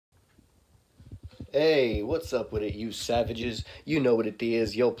Hey, what's up with it, you savages? You know what it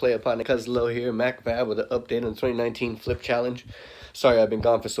is. Yo, play upon the Cuz Low here, MacVab with an update on the 2019 Flip Challenge. Sorry I've been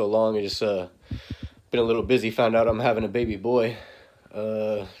gone for so long. I just been a little busy. Found out I'm having a baby boy.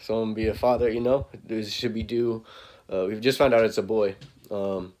 So I'm gonna be a father, you know. This should be due. We've just found out it's a boy.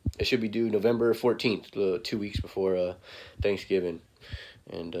 It should be due November 14th, 2 weeks before Thanksgiving.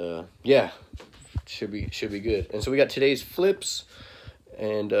 And yeah, should be good. And so we got today's flips.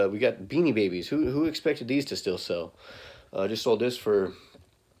 And we got Beanie Babies. Who expected these to still sell? Just sold this for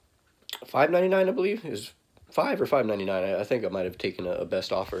 $5.99, I believe. It was $5 or $5.99. I think I might have taken a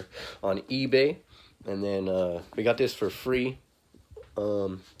best offer on eBay. And then we got this for free.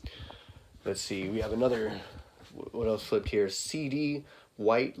 Let's see. We have another. What else flipped here? CD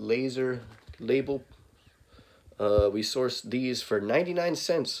white laser label. We sourced these for 99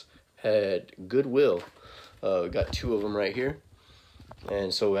 cents at Goodwill. We got two of them right here.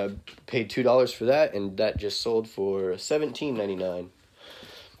 And so I paid $2 for that, and that just sold for $17.99.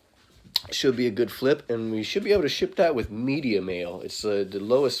 Should be a good flip, and we should be able to ship that with media mail. It's the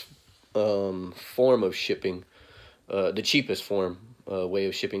lowest form of shipping, the cheapest way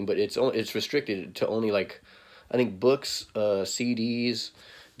of shipping, but it's restricted to only, like, I think books, CDs,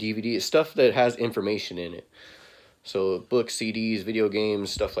 DVDs, stuff that has information in it. So books, CDs, video games,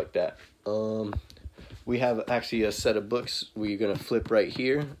 stuff like that. We have actually a set of books we're going to flip right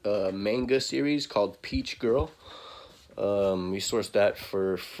here, a manga series called Peach Girl. We sourced that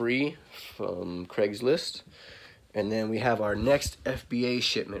for free from Craigslist. And then we have our next FBA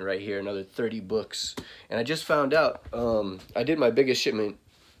shipment right here, another 30 books. And I just found out, I did my biggest shipment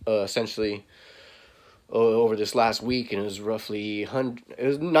essentially over this last week, and it was roughly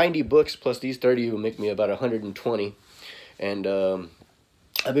 90 books plus these 30 will make me about 120. And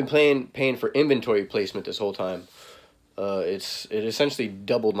I've been paying for inventory placement this whole time. It essentially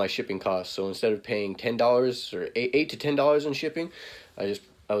doubled my shipping costs. So instead of paying $10 or $8 to $10 in shipping, I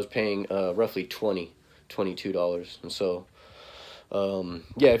was paying roughly $22. And so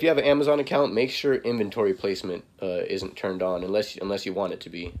yeah, if you have an Amazon account, make sure inventory placement isn't turned on unless you want it to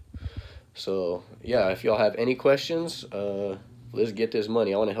be. So yeah, if y'all have any questions, let's get this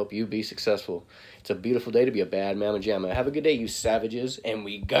money. I want to help you be successful. It's a beautiful day to be a bad mamma jamma. Have a good day, you savages, and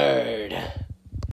we gird.